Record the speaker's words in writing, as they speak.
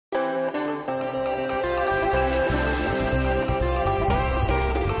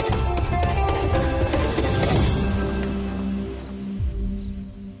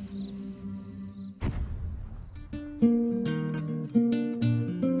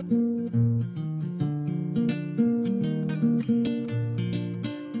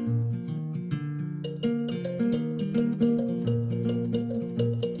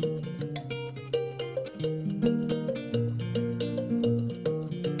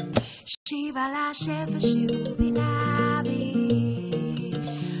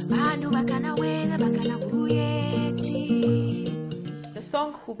The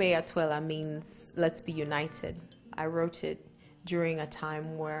song Khube Atwela means let's be united. I wrote it during a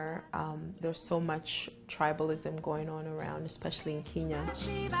time where there's so much tribalism going on around, especially in Kenya.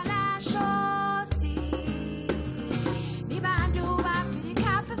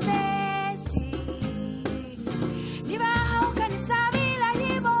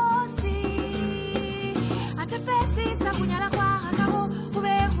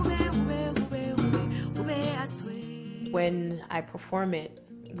 When I perform it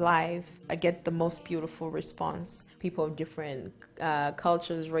live, I get the most beautiful response. People of different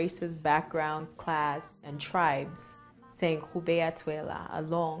cultures, races, backgrounds, class, and tribes saying Khube Atwela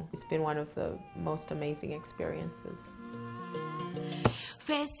along. It's been one of the most amazing experiences.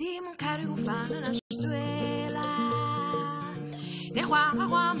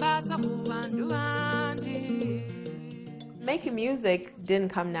 Making music didn't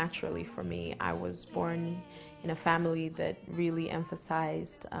come naturally for me. I was born in a family that really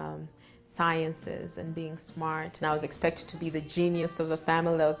emphasized sciences and being smart. And I was expected to be the genius of the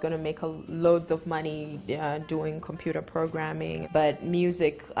family that was going to make loads of money doing computer programming. But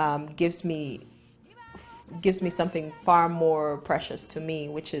music gives me something far more precious to me,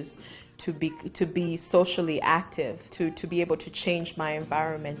 which is to be socially active, to be able to change my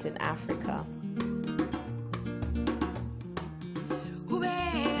environment in Africa.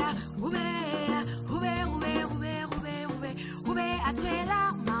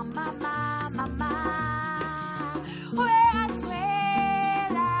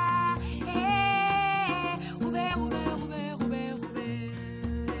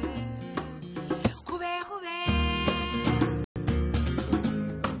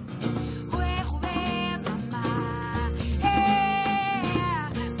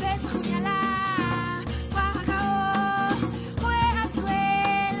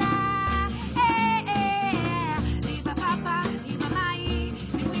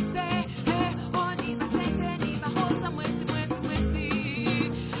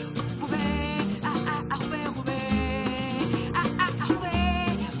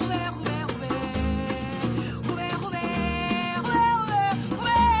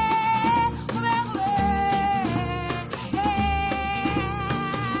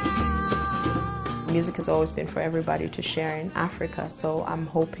 Music has always been for everybody to share in Africa, so I'm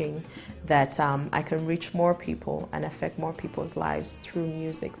hoping that I can reach more people and affect more people's lives through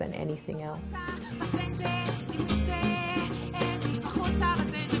music than anything else.